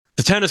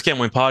Tennis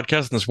Gambling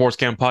Podcast and the Sports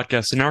Gambling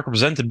Podcast Network are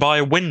presented by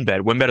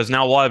WynnBET. WynnBET is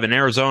now live in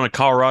Arizona,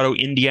 Colorado,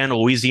 Indiana,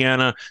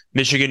 Louisiana,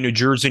 Michigan, New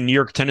Jersey, New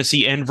York,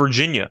 Tennessee, and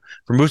Virginia.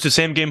 From boosted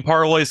same-game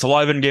parlays to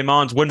live in-game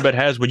odds, WynnBET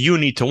has what you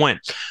need to win.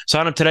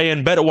 Sign up today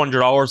and bet at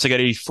 $100 to get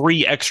a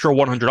free extra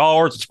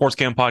 $100 at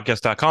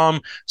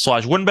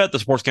sportsgamepodcast.com/WynnBET,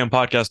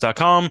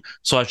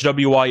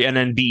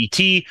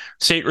 thesportsgamepodcast.com/WYNNBET.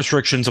 State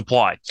restrictions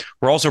apply.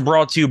 We're also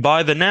brought to you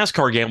by the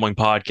NASCAR Gambling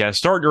Podcast.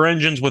 Start your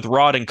engines with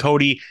Rod and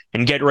Cody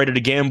and get ready to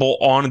gamble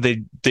on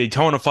the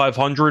Daytona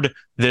 500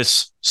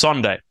 this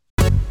Sunday.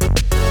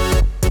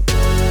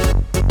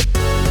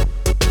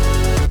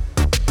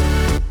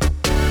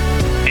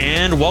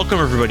 And welcome,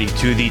 everybody,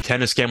 to the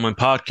Tennis Gambling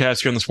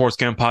Podcast here on the Sports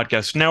Gambling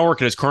Podcast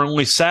Network. It is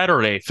currently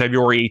Saturday,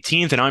 February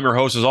 18th, and I'm your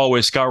host, as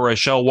always, Scott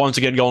Reichel, once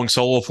again going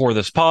solo for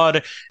this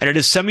pod. And it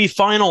is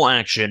semifinal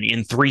action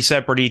in three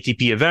separate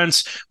ATP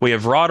events. We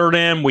have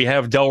Rotterdam, we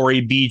have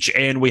Delray Beach,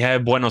 and we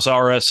have Buenos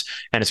Aires.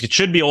 And it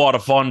should be a lot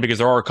of fun because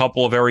there are a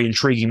couple of very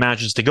intriguing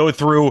matches to go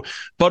through.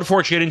 But before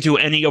we get into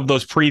any of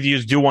those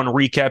previews, do want to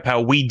recap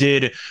how we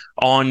did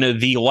on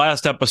the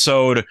last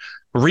episode.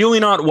 Really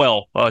not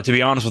well, to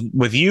be honest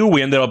with you.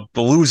 We ended up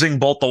losing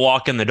both the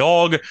lock and the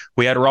dog.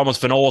 We had Ramos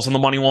Vinolas on the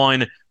money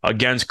line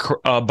against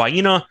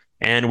Baena,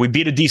 and we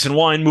beat a decent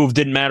line move.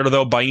 Didn't matter,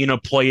 though. Baena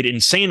played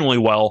insanely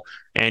well,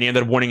 and he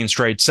ended up winning in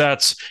straight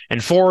sets.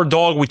 And for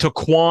dog, we took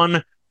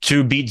Kwon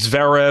to beat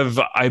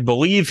Zverev. I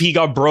believe he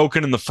got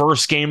broken in the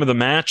first game of the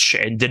match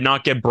and did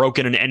not get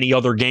broken in any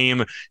other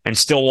game and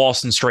still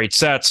lost in straight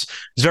sets.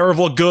 Zverev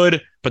looked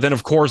good, but then,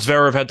 of course,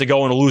 Zverev had to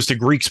go and lose to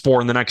Griekspoor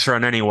in the next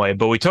round anyway.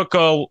 But we took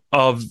an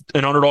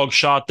underdog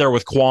shot there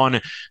with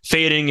Kwon,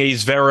 fading a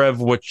Zverev,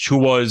 who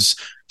was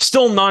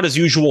still not his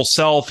usual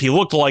self. He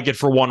looked like it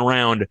for one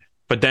round,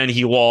 but then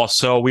he lost.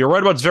 So we were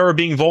right about Zverev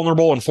being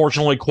vulnerable.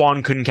 Unfortunately,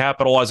 Kwon couldn't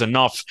capitalize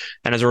enough,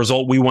 and as a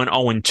result, we went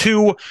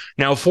 0-2.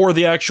 Now, for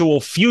the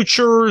actual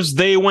futures,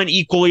 they went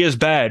equally as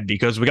bad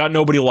because we got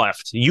nobody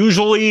left.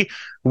 Usually,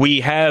 we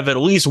have at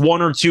least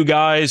one or two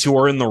guys who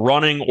are in the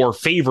running or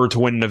favored to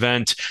win an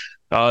event.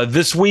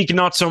 This week,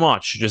 not so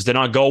much. Just did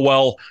not go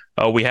well.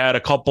 We had a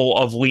couple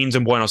of leans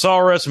in Buenos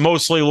Aires,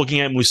 mostly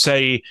looking at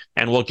Musetti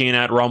and looking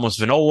at Ramos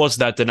Vinolas.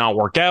 That did not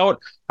work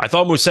out. I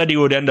thought Musetti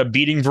would end up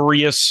beating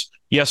Varillas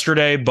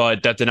yesterday,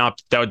 but that did not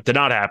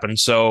happen.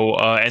 So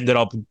ended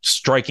up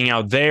striking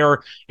out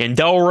there. In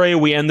Delray,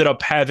 we ended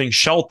up having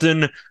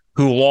Shelton,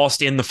 who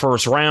lost in the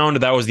first round.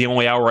 That was the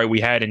only outright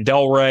we had in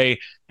Delray.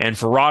 And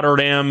for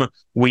Rotterdam,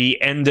 we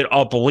ended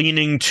up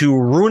leaning to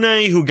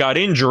Rune, who got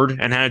injured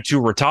and had to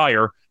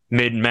retire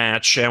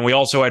mid-match, and we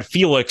also had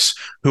Felix,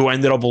 who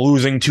ended up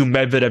losing to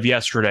Medvedev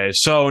yesterday.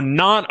 So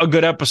not a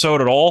good episode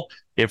at all,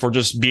 if we're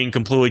just being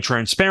completely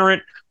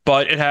transparent,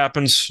 but it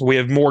happens. We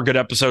have more good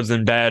episodes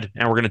than bad,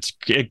 and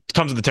it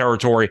comes with the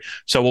territory,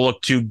 so we'll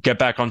look to get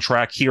back on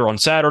track here on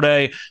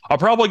Saturday. I'll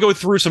probably go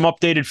through some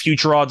updated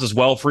future odds as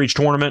well for each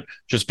tournament,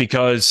 just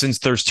because since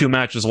there's two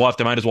matches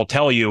left, I might as well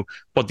tell you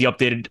what the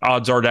updated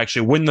odds are to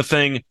actually win the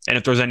thing, and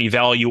if there's any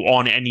value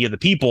on any of the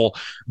people.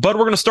 But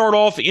we're going to start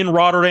off in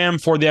Rotterdam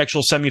for the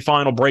actual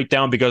semifinal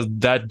breakdown, because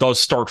that does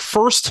start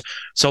first.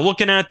 So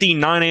looking at the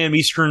 9 a.m.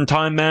 Eastern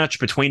time match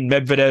between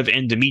Medvedev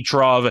and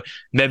Dimitrov,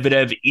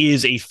 Medvedev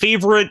is a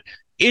favorite.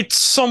 It's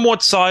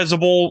somewhat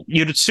sizable.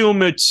 You'd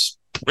assume it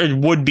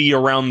would be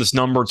around this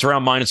number. It's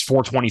around minus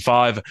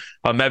 425.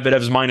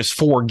 Medvedev's minus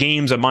 4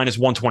 games at minus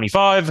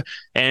 125,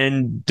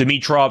 and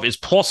Dimitrov is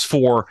plus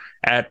 4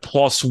 at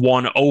plus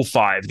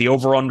 105. The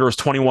over-under is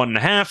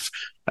 21.5.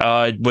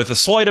 With a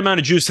slight amount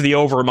of juice to the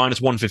over,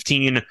 minus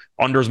 115,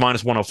 unders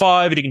minus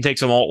 105, and you can take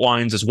some alt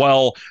lines as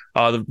well.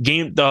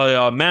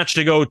 The match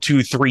to go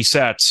to 3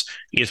 sets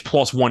is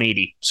plus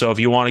 180. So if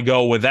you want to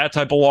go with that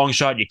type of long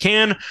shot, you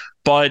can,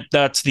 but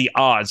that's the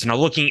odds. Now,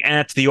 looking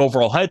at the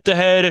overall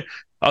head-to-head,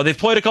 they've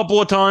played a couple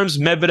of times.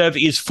 Medvedev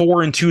is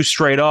 4-2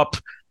 straight up.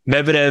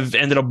 Medvedev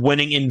ended up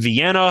winning in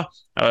Vienna.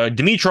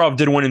 Dimitrov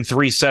did win in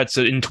 3 sets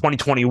in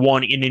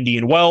 2021 in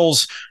Indian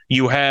Wells.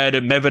 You had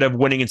Medvedev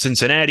winning in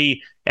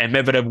Cincinnati and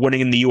Medvedev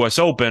winning in the U.S.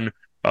 Open.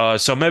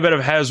 So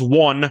Medvedev has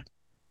won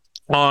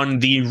on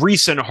the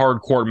recent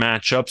hardcourt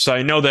matchups.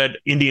 I know that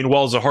Indian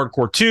Wells is a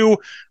hardcourt too,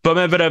 but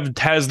Medvedev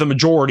has the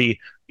majority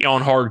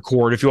on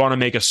hardcourt if you want to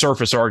make a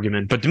surface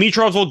argument. But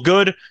Dimitrov's looked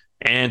good.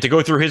 And to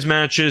go through his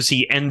matches,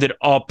 he ended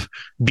up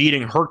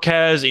beating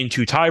Hurkacz in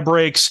 2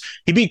 tiebreaks.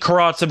 He beat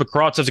Karatsev, but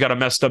Karatsev's got a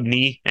messed up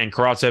knee, and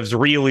Karatsev's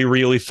really,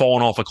 really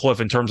fallen off a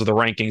cliff in terms of the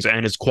rankings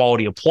and his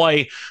quality of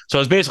play. So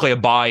it was basically a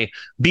bye.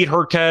 Beat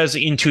Hurkacz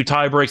in 2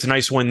 tiebreaks, a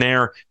nice win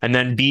there, and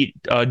then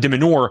beat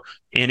Diminor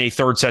in a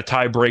 3rd set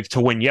tiebreak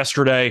to win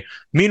yesterday.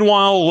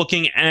 Meanwhile,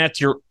 looking at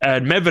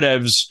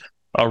Medvedev's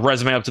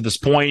resume up to this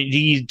point.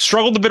 He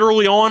struggled a bit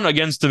early on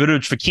against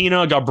Davidovich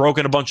Fokina, got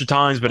broken a bunch of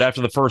times, but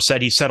after the first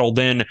set, he settled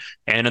in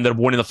and ended up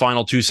winning the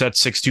final two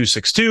sets 6-2,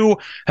 6-2.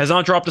 Has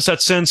not dropped a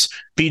set since,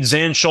 beat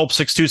Zandschulp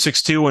 6-2,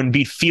 6-2, and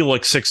beat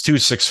Felix 6-2,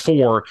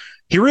 6-4.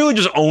 He really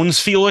just owns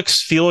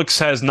Felix. Felix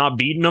has not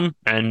beaten him,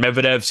 and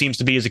Medvedev seems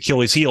to be his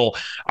Achilles heel.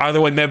 Either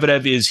way,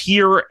 Medvedev is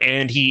here,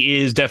 and he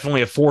is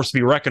definitely a force to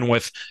be reckoned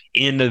with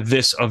in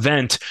this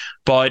event.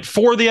 But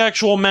for the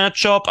actual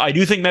matchup, I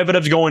do think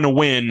Medvedev's going to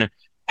win.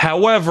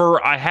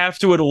 However, I have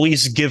to at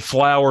least give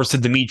flowers to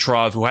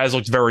Dimitrov, who has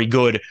looked very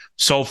good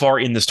so far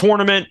in this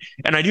tournament.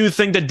 And I do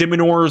think that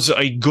Diminor's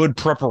a good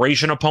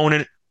preparation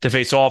opponent to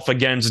face off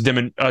against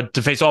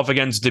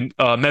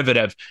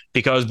Medvedev,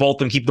 because both of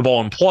them keep the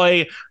ball in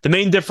play. The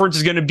main difference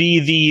is going to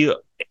be the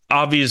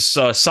obvious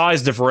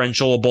size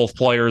differential of both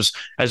players,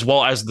 as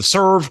well as the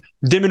serve.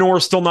 Diminor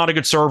is still not a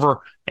good server,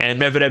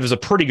 and Medvedev is a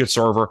pretty good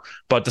server,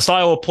 but the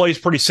style of play is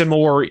pretty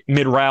similar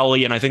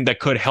mid-rally, and I think that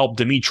could help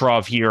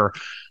Dimitrov here.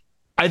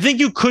 I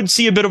think you could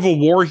see a bit of a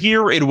war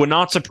here. It would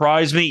not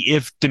surprise me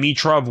if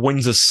Dimitrov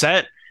wins a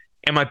set.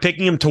 Am I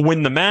picking him to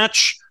win the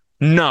match?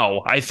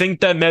 No. I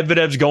think that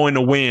Medvedev's going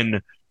to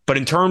win. But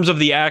in terms of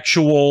the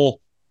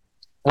actual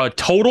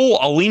total,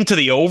 I'll lean to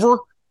the over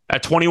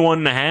at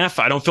 21.5.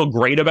 I don't feel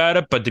great about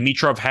it, but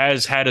Dimitrov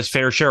has had his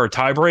fair share of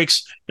tie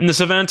breaks in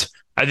this event.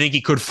 I think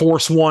he could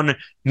force one.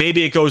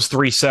 Maybe it goes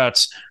 3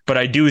 sets. But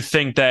I do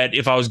think that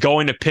if I was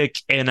going to pick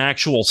an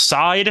actual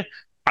side,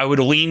 I would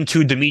lean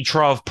to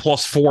Dimitrov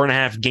plus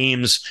 4.5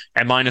 games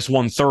at minus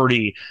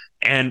 130.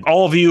 And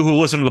all of you who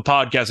listen to the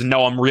podcast and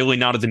know I'm really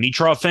not a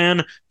Dimitrov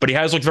fan, but he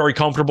has looked very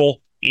comfortable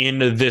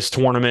in this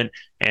tournament,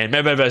 and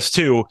Medvedev has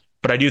too.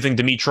 But I do think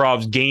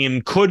Dimitrov's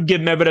game could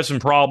give Medvedev some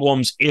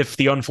problems if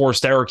the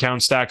unforced error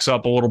count stacks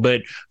up a little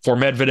bit for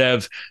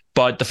Medvedev.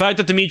 But the fact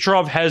that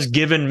Dimitrov has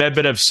given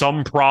Medvedev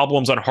some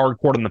problems on hard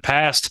court in the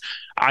past,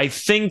 I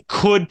think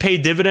could pay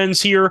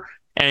dividends here.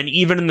 And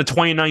even in the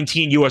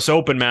 2019 U.S.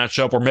 Open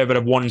matchup where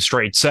Medvedev won in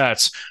straight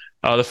sets,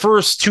 the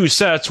first 2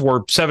 sets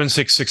were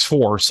 7-6,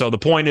 6-4. So the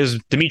point is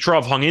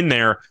Dimitrov hung in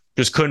there,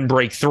 just couldn't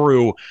break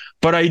through.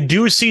 But I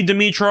do see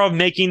Dimitrov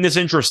making this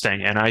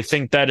interesting, and I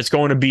think that it's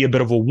going to be a bit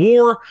of a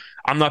war.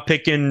 I'm not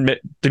picking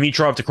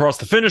Dimitrov to cross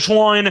the finish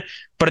line,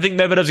 but I think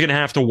Medvedev's going to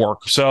have to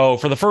work. So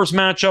for the first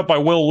matchup, I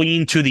will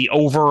lean to the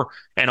over,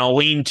 and I'll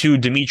lean to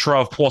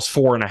Dimitrov plus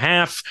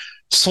 4.5.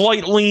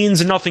 Slight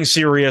leans, nothing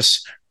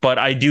serious. But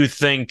I do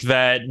think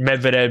that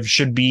Medvedev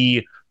should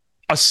be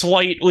a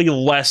slightly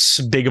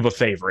less big of a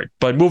favorite.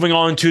 But moving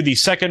on to the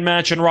second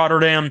match in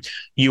Rotterdam,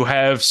 you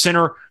have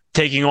Sinner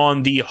taking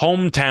on the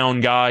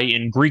hometown guy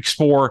in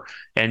Griekspoor,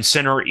 and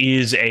Sinner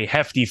is a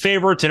hefty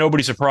favorite. To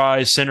nobody's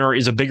surprise, Sinner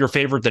is a bigger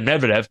favorite than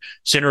Medvedev.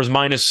 Sinner is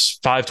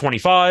minus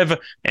 525,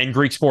 and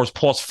Griekspoor is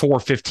plus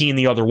 415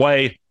 the other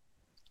way.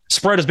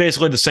 Spread is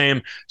basically the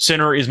same.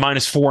 Sinner is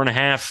minus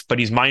 4.5, but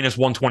he's minus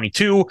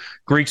 122.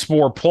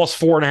 Griekspoor plus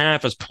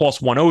 4.5 is plus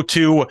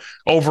 102.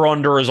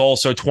 Over-under is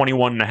also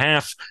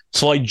 21.5.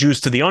 Slight juice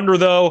to the under,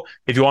 though.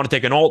 If you want to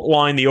take an alt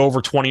line, the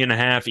over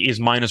 20.5 is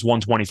minus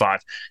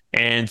 125.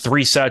 And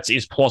 3 sets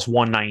is plus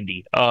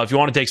 190. If you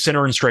want to take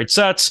Sinner in straight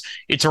sets,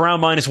 it's around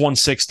minus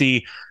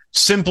 160.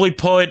 Simply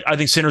put, I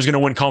think Sinner's going to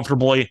win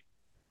comfortably.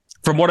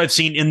 From what I've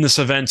seen in this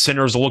event,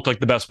 Sinner's looked like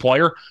the best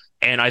player.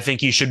 And I think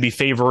he should be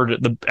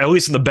favored, at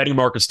least in the betting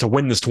markets, to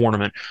win this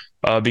tournament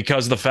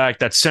because of the fact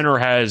that Sinner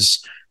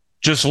has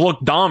just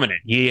looked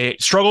dominant. He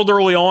struggled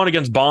early on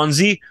against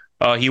Bonzi.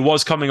 He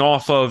was coming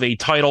off of a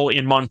title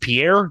in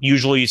Montpellier.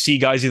 Usually you see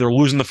guys either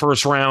lose in the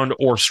first round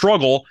or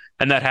struggle,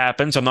 and that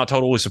happens. I'm not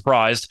totally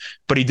surprised.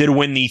 But he did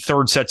win the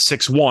third set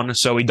 6-1,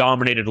 so he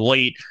dominated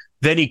late.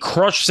 Then he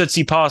crushed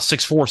Tsitsipas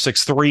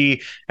 6-4,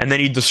 6-3, and then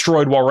he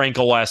destroyed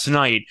Wawrinka last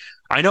night.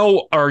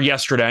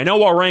 Yesterday. I know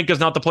Wawrinka's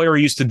not the player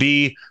he used to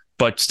be,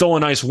 but still a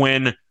nice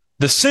win.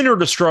 The Sinner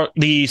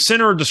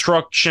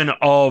destruction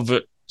of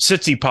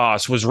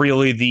Tsitsipas was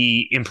really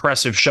the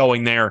impressive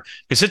showing there.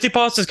 Because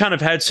Tsitsipas has kind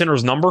of had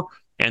Sinner's number,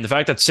 and the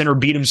fact that Sinner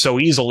beat him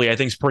so easily, I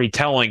think, is pretty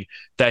telling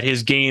that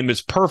his game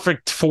is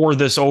perfect for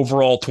this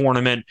overall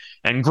tournament.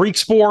 And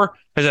Griekspoor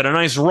has had a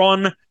nice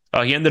run.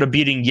 He ended up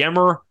beating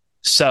Yemmer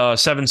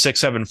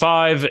 7-6,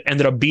 7-5,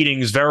 ended up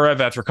beating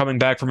Zverev after coming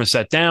back from a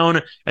set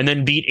down, and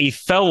then beat a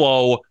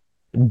fellow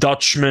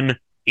Dutchman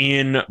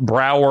in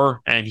Brouwer,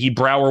 and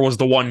Brouwer was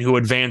the one who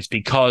advanced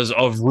because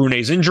of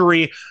Rune's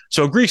injury.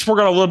 So Griekspoor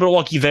got a little bit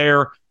lucky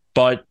there,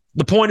 but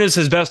the point is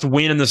his best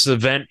win in this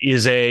event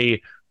is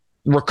a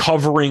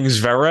recovering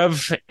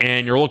Zverev,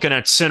 and you're looking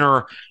at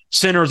Sinner.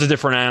 Sinner's a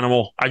different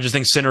animal. I just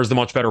think Sinner's the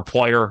much better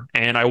player,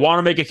 and I want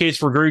to make a case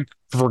for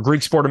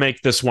Griekspoor to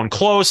make this one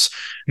close.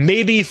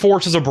 Maybe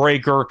forces a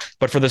breaker,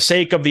 but for the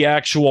sake of the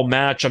actual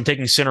match, I'm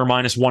taking Sinner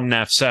minus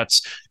 1.5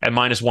 sets at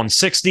minus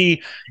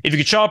 160. If you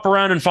could shop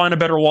around and find a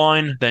better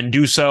line, then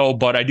do so,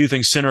 but I do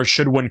think Sinner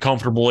should win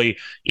comfortably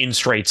in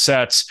straight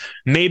sets.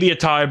 Maybe a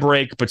tie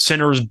break, but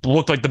Sinner's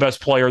looked like the best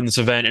player in this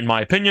event, in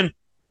my opinion.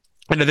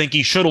 And I think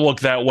he should have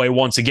looked that way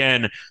once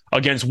again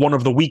against one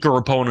of the weaker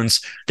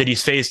opponents that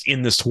he's faced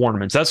in this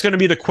tournament. So that's going to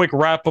be the quick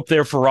wrap up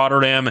there for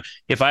Rotterdam.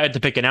 If I had to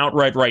pick an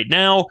outright right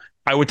now,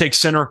 I would take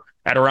Sinner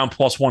at around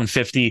plus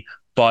 150.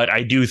 But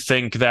I do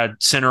think that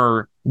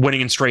Sinner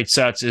winning in straight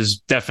sets is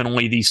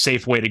definitely the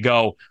safe way to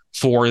go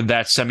for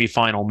that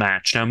semifinal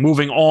match. Now,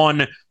 moving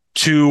on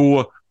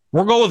to,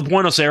 we'll go with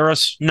Buenos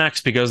Aires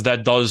next because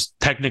that does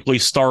technically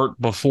start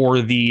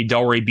before the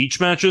Delray Beach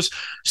matches.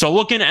 So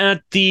looking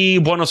at the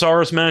Buenos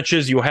Aires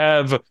matches, you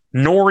have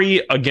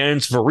Norrie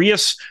against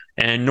Varillas,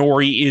 and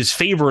Norrie is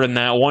favored in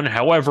that one.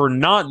 However,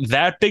 not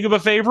that big of a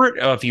favorite.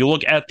 If you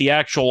look at the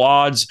actual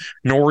odds,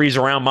 Norrie's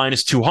around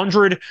minus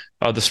 200.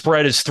 The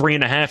spread is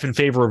 3.5 in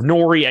favor of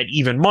Norrie at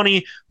even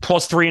money,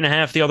 plus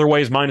 3.5 the other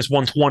way is minus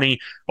 120.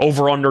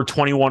 Over under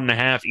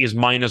 21.5 is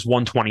minus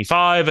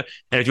 125.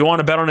 And if you want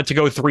to bet on it to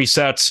go 3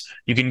 sets,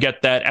 you can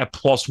get that at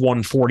plus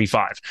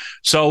 145.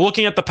 So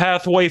looking at the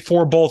pathway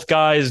for both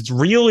guys,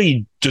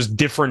 really just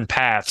different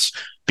paths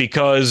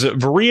because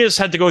Varillas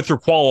had to go through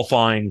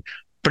qualifying,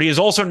 but he has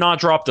also not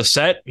dropped a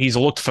set. He's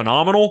looked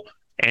phenomenal,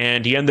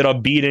 and he ended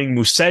up beating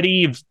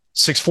Musetti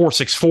 6-4,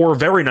 6-4.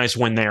 Very nice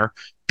win there.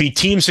 Beat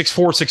Team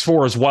 6-4,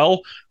 6-4 as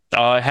well.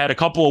 Had a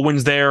couple of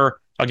wins there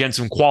against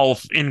some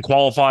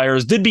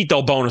qualifiers. Did beat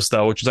Buenos,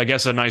 though, which is, I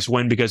guess, a nice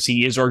win because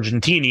he is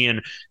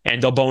Argentinian,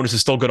 and Buenos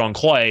is still good on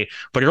clay.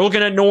 But you're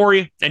looking at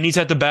Norrie, and he's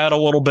had to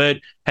battle a little bit.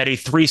 Had a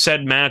 3-set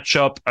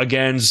matchup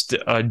against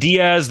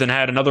Diaz, then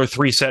had another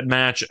 3-set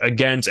match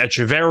against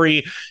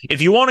Echeverry.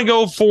 If you want to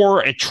go for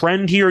a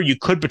trend here, you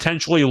could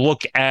potentially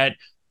look at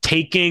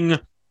taking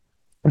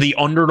the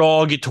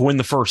underdog to win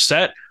the first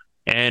set.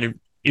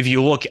 And if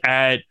you look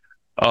at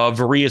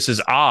Varillas'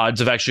 odds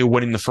of actually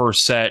winning the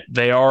first set,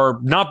 they are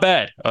not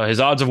bad.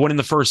 His odds of winning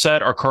the first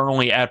set are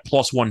currently at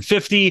plus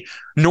 150.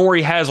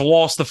 Norrie has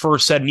lost the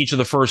first set in each of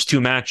the first 2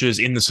 matches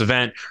in this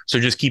event, so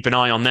just keep an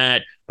eye on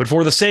that. But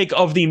for the sake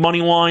of the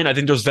money line, I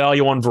think there's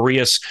value on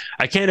Varillas.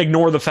 I can't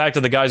ignore the fact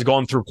that the guy's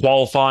gone through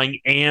qualifying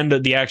and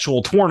the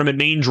actual tournament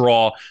main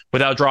draw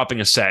without dropping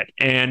a set.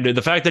 And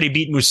the fact that he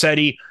beat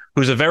Musetti,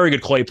 who's a very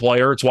good clay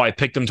player, it's why I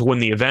picked him to win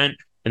the event.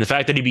 And the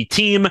fact that he beat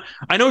Team,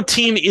 I know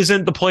Team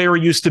isn't the player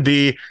he used to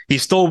be.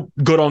 He's still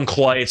good on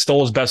clay. It's still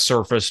his best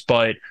surface,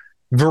 but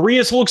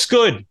Varillas looks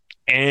good,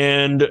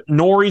 and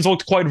Norrie's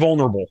looked quite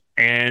vulnerable.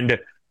 And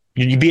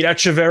you beat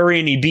Echeverry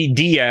and he beat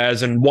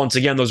Diaz, and once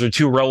again, those are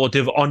 2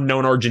 relative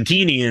unknown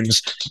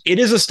Argentinians. It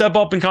is a step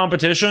up in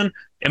competition.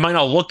 It might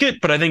not look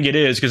it, but I think it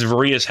is because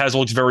Varillas has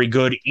looked very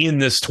good in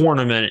this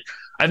tournament.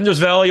 I think there's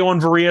value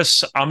on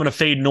Varillas. I'm going to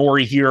fade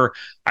Norrie here.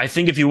 I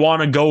think if you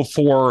want to go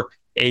for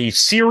a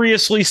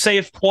seriously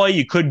safe play,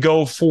 you could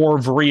go for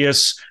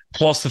Varillas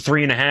plus the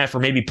 3.5 or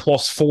maybe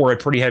plus 4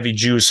 at pretty heavy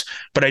juice.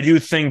 But I do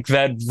think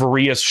that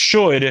Varillas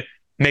should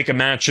make a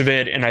match of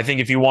it. And I think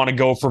if you want to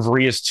go for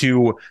Varillas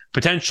to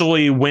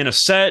potentially win a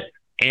set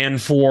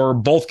and for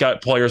both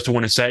players to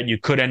win a set, you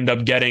could end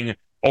up getting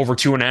over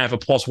 2.5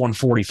 at plus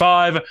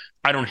 145.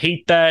 I don't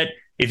hate that.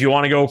 If you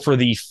want to go for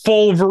the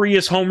full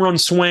Varillas home run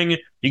swing,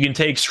 you can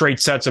take straight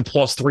sets at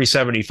plus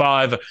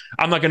 375.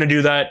 I'm not going to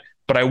do that,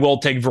 but I will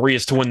take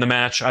Varillas to win the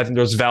match. I think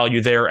there's value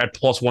there at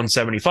plus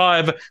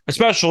 175,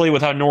 especially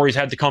with how Norrie's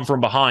had to come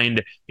from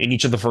behind in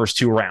each of the first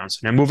 2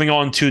 rounds. Now, moving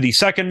on to the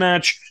second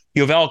match,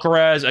 you have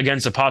Alcaraz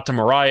against Zapata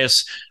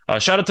Miralles.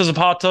 Shout out to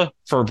Zapata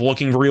for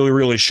looking really,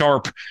 really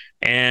sharp.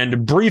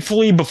 And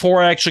briefly,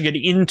 before I actually get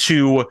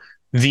into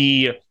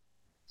the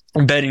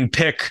betting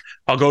pick,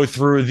 I'll go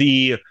through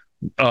the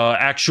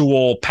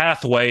actual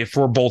pathway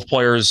for both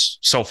players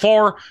so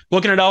far.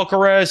 Looking at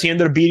Alcaraz, he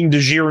ended up beating De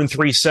Gere in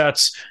 3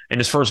 sets in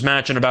his first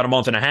match in about a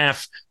month and a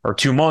half or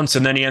 2 months,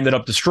 and then he ended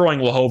up destroying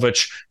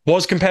Lajovic.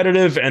 Was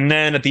competitive, and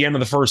then at the end of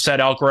the first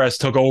set, Alcaraz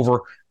took over,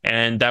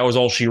 and that was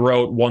all she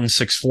wrote,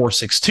 1-6-4,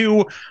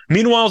 6-2.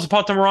 Meanwhile,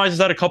 Zapata Miralles has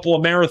had a couple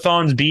of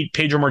marathons, beat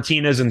Pedro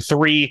Martinez in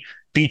 3,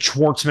 beat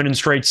Schwartzman in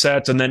straight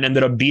sets, and then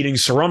ended up beating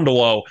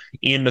Cerundolo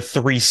in the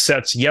 3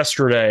 sets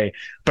yesterday.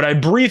 But I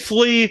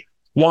briefly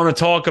want to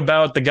talk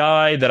about the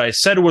guy that I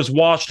said was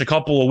watched a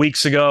couple of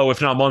weeks ago,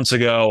 if not months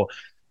ago.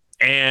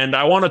 And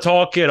I want to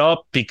talk it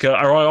up because,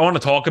 or I want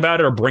to talk about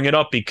it or bring it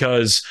up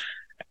because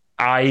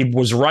I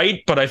was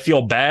right, but I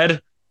feel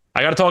bad.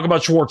 I got to talk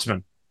about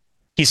Schwartzman.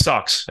 He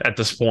sucks at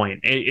this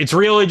point. It's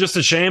really just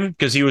a shame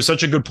because he was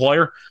such a good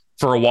player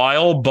for a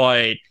while,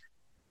 but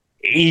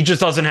he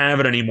just doesn't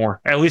have it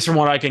anymore. At least from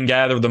what I can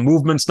gather, the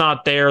movement's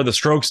not there. The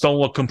strokes don't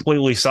look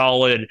completely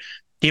solid.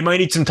 He might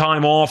need some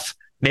time off.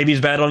 Maybe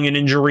he's battling an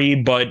injury,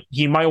 but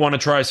he might want to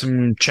try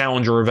some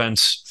challenger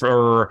events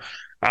for,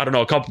 I don't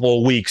know, a couple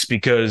of weeks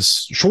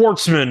because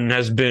Schwartzman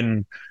has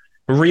been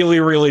really,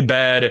 really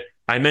bad.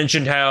 I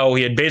mentioned how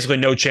he had basically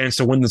no chance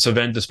to win this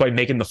event despite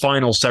making the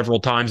finals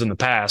several times in the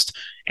past,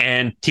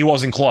 and he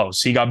wasn't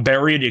close. He got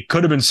buried. It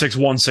could have been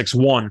 6-1,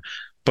 6-1,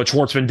 but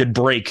Schwartzman did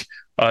break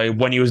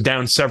when he was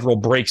down several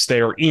breaks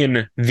there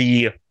in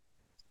the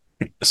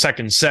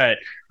second set.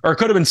 Or it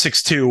could have been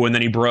 6-2, and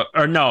then he broke.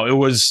 Or no, it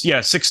was,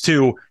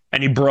 6-2.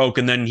 And he broke,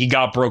 and then he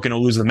got broken to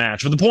lose the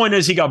match. But the point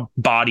is he got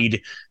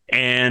bodied,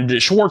 and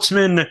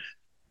Schwartzman,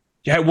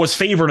 was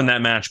favored in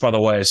that match, by the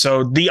way.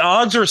 So the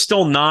odds are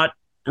still not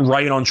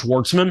right on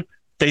Schwartzman.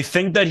 They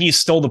think that he's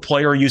still the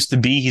player he used to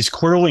be. He's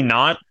clearly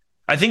not.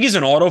 I think he's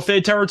in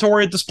auto-fade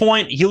territory at this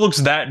point. He looks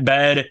that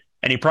bad,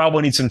 and he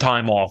probably needs some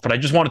time off. But I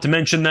just wanted to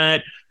mention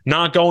that.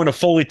 Not going to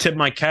fully tip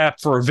my cap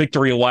for a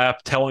victory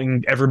lap,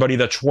 telling everybody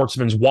that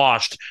Schwartzman's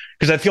washed,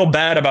 because I feel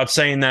bad about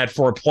saying that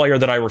for a player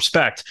that I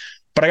respect.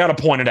 But I got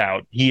to point it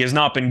out. He has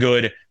not been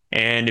good.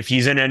 And if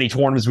he's in any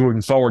tournaments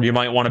moving forward, you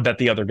might want to bet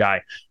the other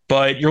guy.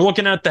 But you're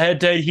looking at the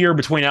head-to-head here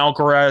between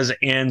Alcaraz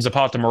and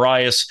Zapata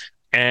Miralles,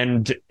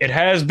 and it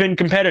has been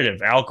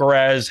competitive.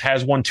 Alcaraz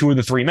has won 2 of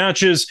the 3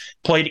 matches,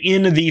 played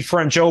in the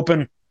French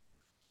Open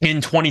in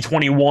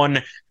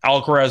 2021.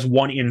 Alcaraz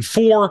won in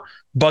 4,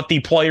 but the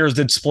players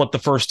did split the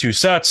first 2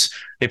 sets.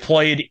 They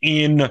played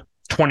in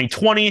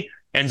 2020,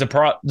 and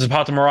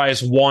Zapata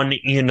Miralles won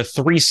in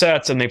 3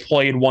 sets, and they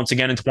played once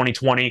again in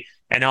 2020,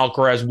 and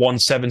Alcaraz won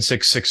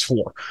 7-6,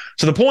 6-4.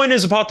 So the point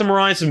is, Zapata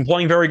Miralles has been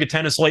playing very good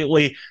tennis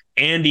lately,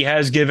 and he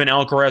has given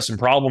Alcaraz some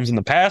problems in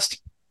the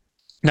past.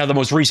 Now, the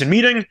most recent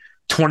meeting,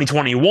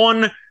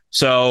 2021,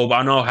 so I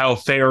don't know how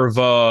fair of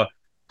a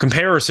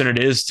comparison it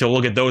is to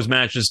look at those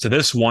matches to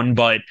this one,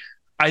 but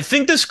I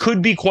think this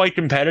could be quite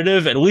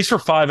competitive, at least for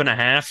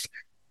 5.5.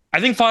 I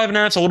think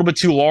 5.5 is a little bit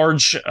too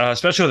large,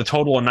 especially with a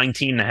total of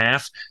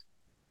 19.5.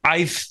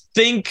 I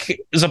think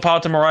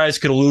Zapata Miralles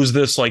could lose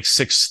this like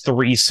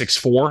 6-3,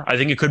 6-4. I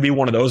think it could be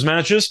one of those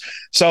matches.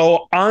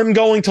 So I'm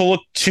going to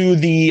look to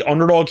the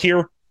underdog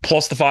here,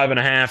 plus the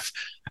 5.5.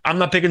 I'm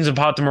not picking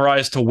Zapata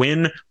Miralles to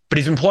win, but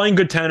he's been playing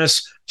good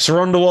tennis.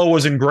 Cerundolo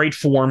was in great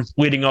form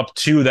leading up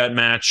to that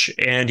match,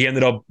 and he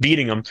ended up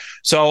beating him.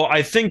 So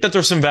I think that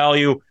there's some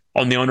value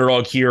on the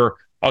underdog here.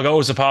 I'll go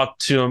with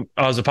Zapata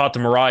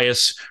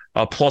Miralles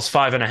plus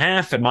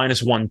 5.5 at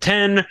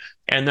 -110,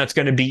 and that's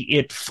going to be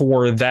it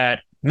for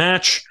that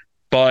match.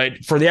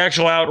 But for the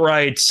actual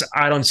outrights,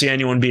 I don't see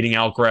anyone beating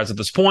Alcaraz at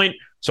this point,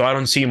 so I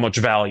don't see much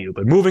value.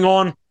 But moving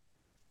on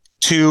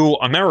to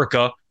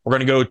America, we're going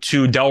to go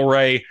to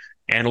Delray,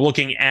 and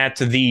looking at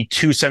the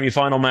 2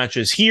 semifinal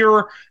matches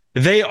here,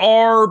 they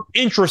are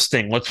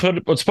interesting. Let's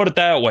put it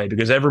that way,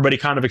 because everybody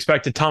kind of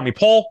expected Tommy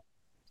Paul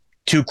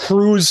to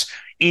cruise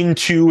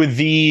into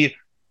the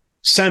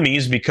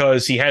semis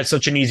because he had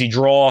such an easy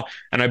draw,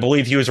 and I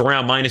believe he was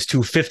around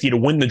 -250 to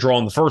win the draw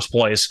in the first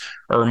place,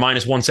 or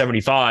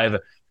 -175.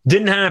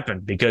 Didn't happen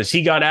because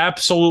he got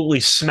absolutely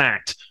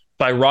smacked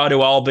by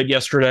Radu Albert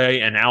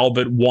yesterday, and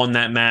Albert won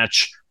that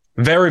match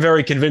very,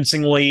 very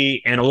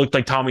convincingly, and it looked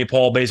like Tommy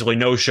Paul basically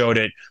no-showed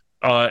it.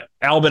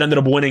 Albert ended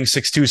up winning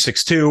 6-2,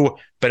 6-2,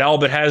 but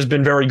Albert has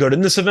been very good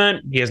in this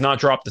event. He has not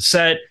dropped a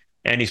set,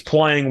 and he's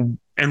playing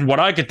in what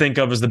I could think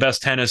of as the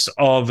best tennis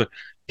of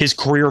his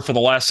career for the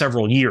last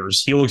several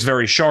years. He looks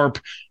very sharp.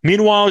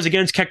 Meanwhile, he's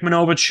against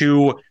Kekmanovic,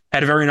 who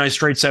had a very nice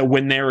straight set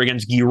win there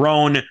against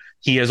Giron.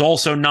 He has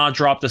also not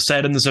dropped a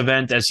set in this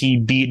event as he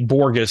beat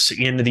Borges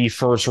in the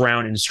first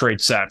round in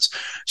straight sets.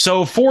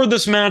 So for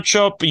this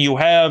matchup, you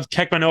have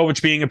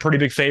Kekmanovic being a pretty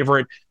big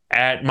favorite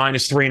at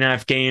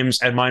 -3.5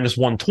 games at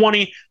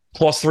 -120,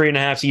 plus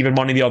 3.5 even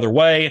money the other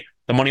way.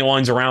 The money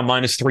line's around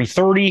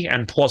 -330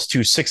 and plus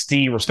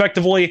 260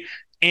 respectively.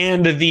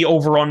 And the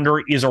over-under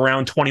is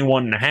around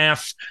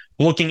 21.5.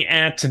 Looking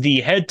at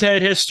the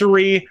head-to-head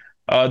history,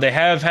 they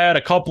have had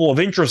a couple of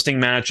interesting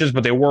matches,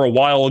 but they were a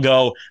while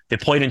ago. They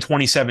played in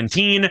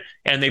 2017,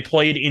 and they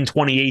played in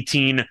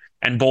 2018,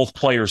 and both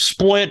players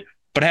split.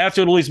 But I have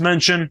to at least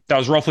mention, that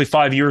was roughly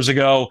 5 years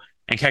ago,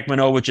 and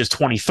Kekmanovic is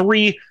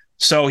 23,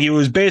 so he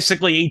was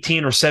basically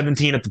 18 or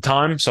 17 at the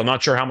time, so I'm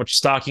not sure how much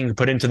stock you can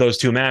put into those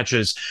 2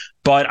 matches.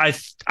 But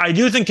I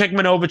do think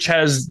Kekmanovic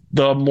has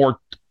the more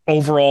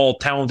overall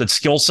talented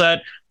skill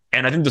set,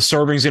 and I think the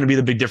serving is going to be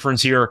the big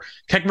difference here.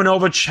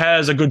 Kekmanovic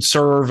has a good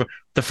serve.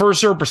 The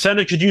first serve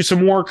percentage could use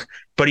some work,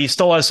 but he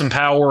still has some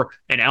power,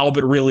 and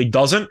Albert really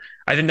doesn't.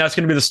 I think that's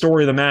going to be the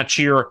story of the match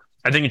here.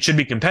 I think it should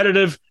be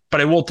competitive,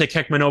 but I will take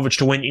Kekmanovic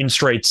to win in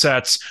straight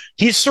sets.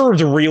 He served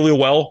really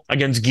well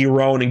against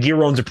Giron, and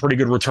Giron's a pretty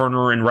good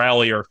returner and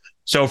rallier.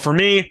 So for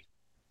me,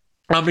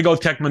 I'm going to go with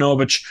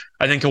Kekmanovic.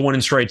 I think he'll win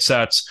in straight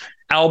sets.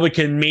 Albert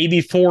can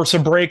maybe force a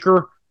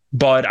breaker,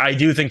 but I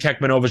do think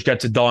Kekmanovic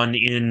gets it done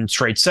in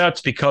straight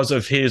sets because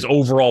of his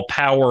overall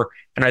power,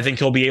 and I think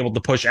he'll be able to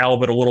push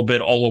Albert a little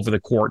bit all over the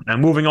court. Now,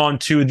 moving on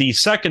to the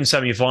second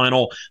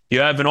semifinal, you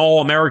have an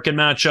all-American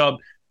matchup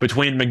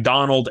between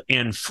McDonald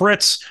and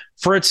Fritz.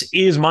 Fritz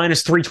is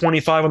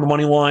 -325 on the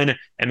money line,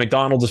 and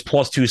McDonald is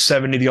plus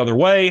 270 the other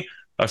way.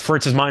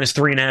 Fritz is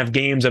 -3.5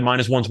 games at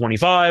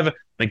 -125.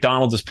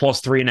 McDonald is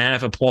plus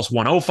 3.5 at plus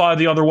 105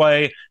 the other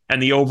way,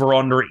 and the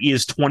over-under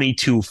is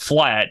 22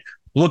 flat.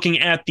 Looking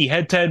at the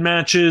head-to-head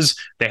matches,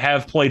 they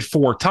have played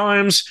 4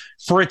 times.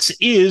 Fritz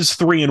is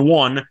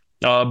 3-1,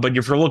 but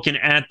if you're looking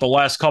at the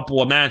last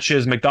couple of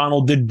matches,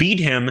 McDonald did beat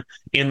him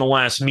in the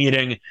last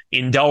meeting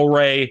in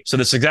Delray, so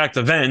this exact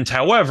event.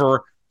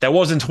 However, that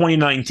was in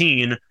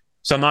 2019,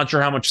 so I'm not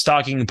sure how much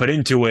stock you can put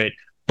into it.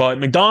 But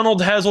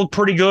McDonald has looked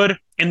pretty good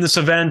in this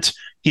event.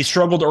 He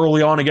struggled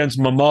early on against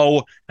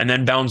Momo and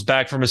then bounced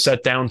back from a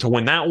set down to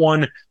win that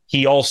one.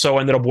 He also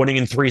ended up winning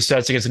in 3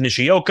 sets against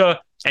Nishioka,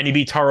 and he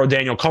beat Taro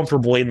Daniel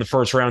comfortably in the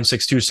first round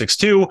 6-2,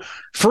 6-2.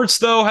 Fritz,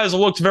 though, has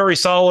looked very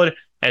solid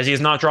as he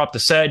has not dropped a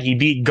set. He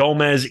beat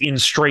Gomez in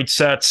straight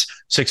sets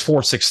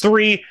 6-4,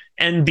 6-3,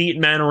 and beat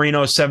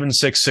Manarino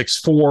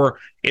 7-6, 6-4.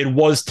 It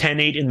was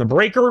 10-8 in the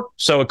breaker,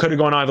 so it could have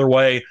gone either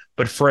way,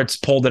 but Fritz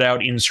pulled it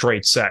out in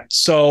straight sets.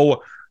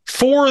 So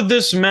for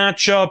this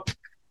matchup,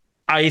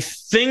 I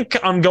think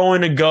I'm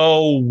going to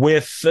go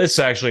with this.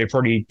 This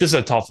is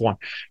a tough one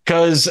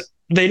because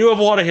they do have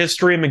a lot of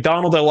history.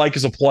 McDonald I like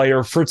as a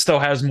player. Fritz, though,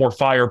 has more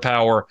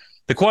firepower.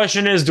 The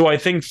question is, do I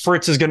think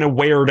Fritz is going to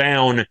wear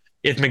down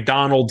if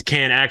McDonald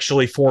can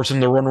actually force him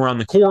to run around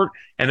the court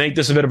and make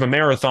this a bit of a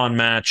marathon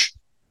match?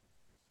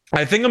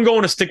 I think I'm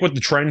going to stick with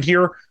the trend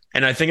here,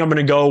 and I think I'm going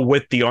to go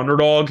with the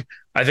underdog.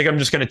 I think I'm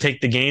just going to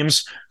take the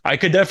games. I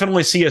could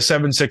definitely see a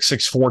 7-6,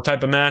 6-4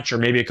 type of match or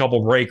maybe a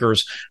couple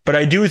breakers, but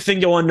I do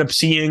think you'll end up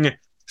seeing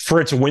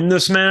Fritz win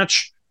this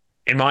match,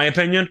 in my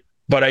opinion.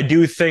 But I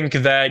do think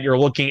that you're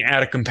looking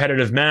at a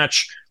competitive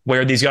match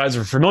where these guys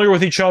are familiar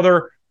with each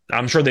other.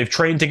 I'm sure they've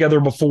trained together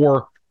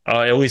before,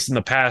 at least in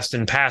the past,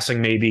 in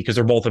passing maybe, because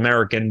they're both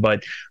American.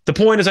 But the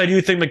point is I do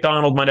think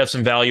McDonald might have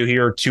some value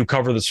here to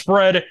cover the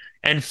spread.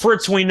 And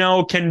Fritz, we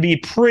know, can be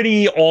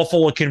pretty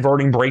awful at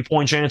converting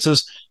breakpoint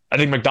chances. I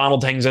think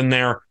McDonald hangs in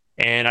there,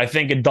 and I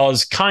think it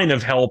does kind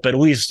of help, at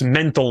least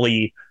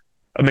mentally,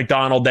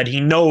 McDonald, that he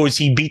knows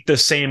he beat the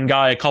same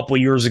guy a couple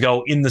of years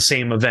ago in the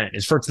same event.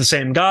 Is Fritz the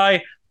same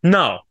guy?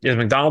 No. Is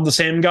McDonald the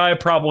same guy?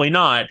 Probably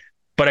not.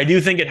 But I do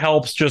think it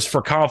helps just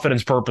for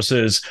confidence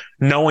purposes,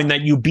 knowing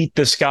that you beat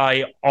this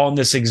guy on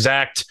this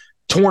exact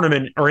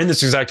tournament, or in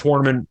this exact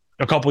tournament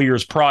a couple of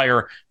years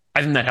prior.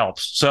 I think that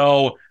helps.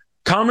 So,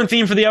 common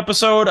theme for the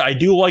episode, I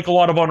do like a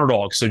lot of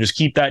underdogs, so just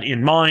keep that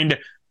in mind.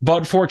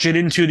 But before we get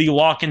into the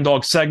Lock and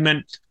Dog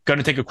segment, going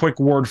to take a quick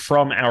word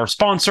from our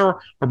sponsor.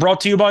 We're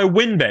brought to you by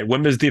WynnBET.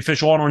 WynnBET is the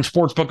official online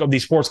sportsbook of the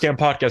Sports Gam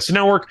Podcast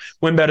Network.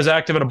 WynnBET is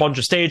active in a bunch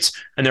of states,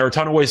 and there are a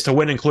ton of ways to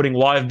win, including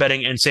live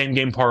betting and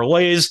same-game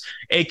parlays,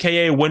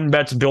 a.k.a.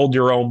 WynnBET's Build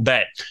Your Own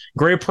Bet.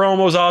 Great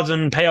promos, odds,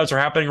 and payouts are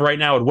happening right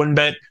now at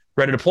WynnBET.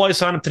 Ready to play?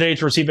 Sign up today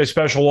to receive a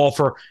special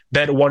offer.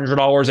 Bet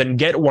 $100 and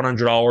get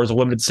 $100 of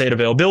limited state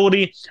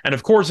availability. And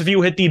of course, if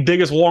you hit the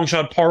biggest long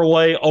shot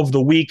parlay of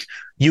the week,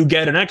 you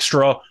get an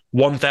extra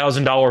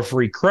 $1,000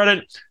 free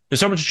credit. There's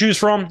so much to choose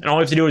from, and all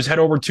you have to do is head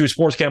over to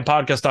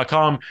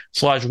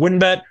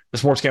sportscampodcast.com/WynnBET, the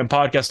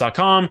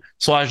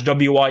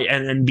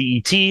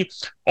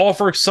sportscampodcast.com/WYNNBET.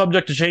 Offer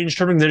subject to change,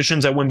 terms and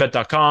conditions at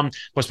wynnbet.com.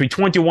 Must be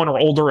 21 or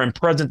older and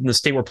present in the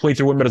state where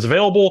playthrough WynnBET is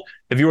available.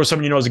 If you or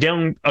someone you know has a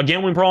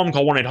gambling problem,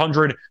 call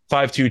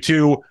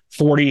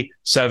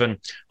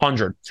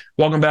 1-800-522-4700.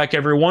 Welcome back,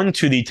 everyone,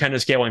 to the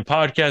Tennis Gambling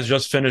Podcast.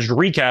 Just finished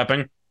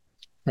recapping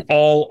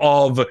all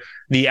of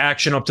the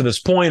action up to this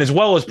point, as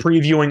well as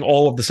previewing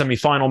all of the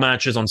semifinal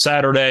matches on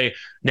Saturday.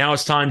 Now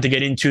it's time to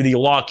get into the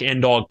lock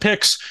and dog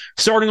picks.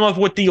 Starting off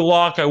with the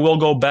lock, I will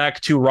go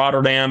back to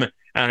Rotterdam,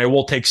 and I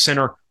will take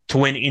Sinner to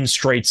win in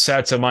straight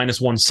sets at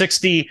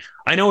 -160.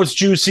 I know it's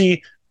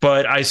juicy,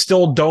 but I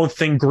still don't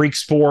think Greek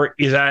Sport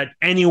is at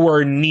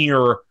anywhere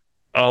near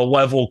a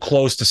level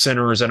close to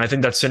Sinner's, and I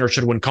think that Sinner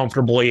should win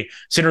comfortably.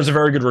 Sinner's a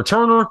very good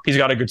returner. He's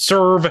got a good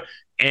serve,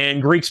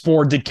 and Greek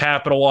Sport did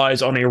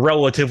capitalize on a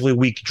relatively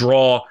weak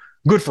draw.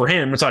 Good for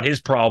him. It's not his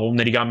problem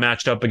that he got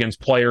matched up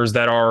against players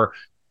that are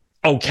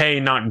okay,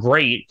 not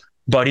great,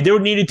 but he did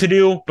what he needed to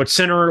do. But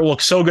Sinner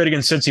looks so good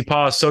against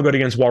Tsitsipas, so good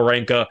against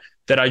Wawrinka,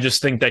 that I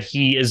just think that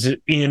he is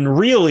in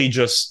really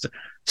just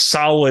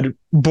solid,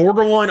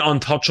 borderline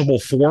untouchable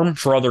form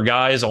for other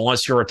guys,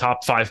 unless you're a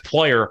top 5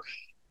 player.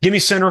 Give me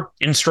Sinner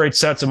in straight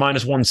sets at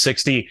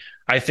 -160.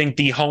 I think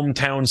the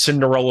hometown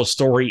Cinderella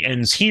story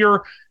ends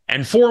here.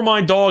 And for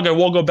my dog, I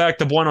will go back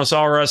to Buenos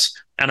Aires,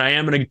 and I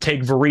am going to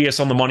take Varius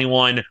on the money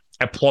line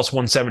at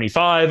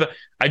 +175.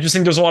 I just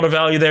think there's a lot of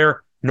value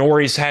there.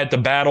 Norrie's had to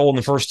battle in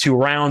the first 2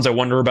 rounds. I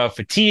wonder about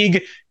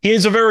fatigue. He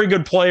is a very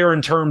good player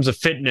in terms of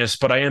fitness,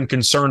 but I am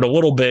concerned a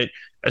little bit,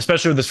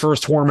 especially with his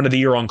first tournament of the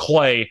year on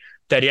clay,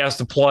 that he has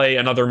to play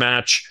another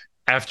match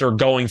after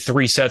going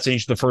 3 sets in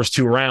each of the first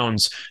 2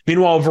 rounds.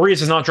 Meanwhile, Varius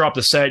has not dropped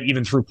a set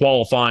even through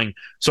qualifying.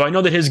 So I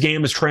know that his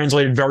game is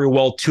translated very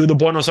well to the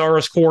Buenos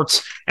Aires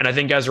courts, and I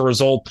think as a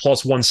result,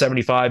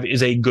 +175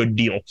 is a good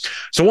deal.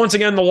 So once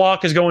again, the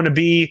lock is going to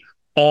be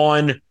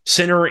on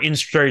Sinner in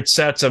straight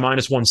sets at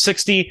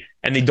 -160,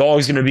 and the dog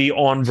is going to be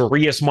on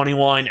Varius money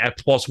line at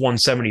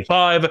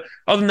 +175.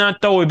 Other than that,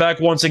 though, we'll be back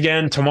once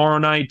again tomorrow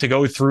night to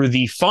go through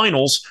the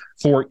finals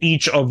for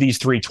each of these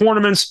 3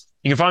 tournaments.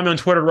 You can find me on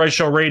Twitter, Right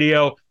Show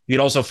Radio. You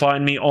can also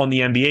find me on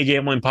the NBA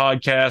Gambling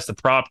Podcast, the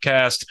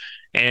Propcast,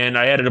 and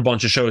I added a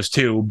bunch of shows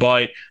too.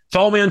 But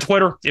follow me on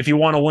Twitter if you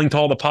want a link to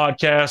all the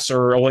podcasts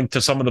or a link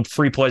to some of the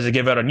free plays I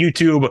give out on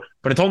YouTube.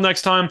 But until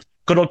next time,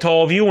 good luck to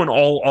all of you and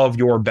all of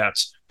your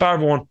bets. Bye,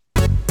 everyone.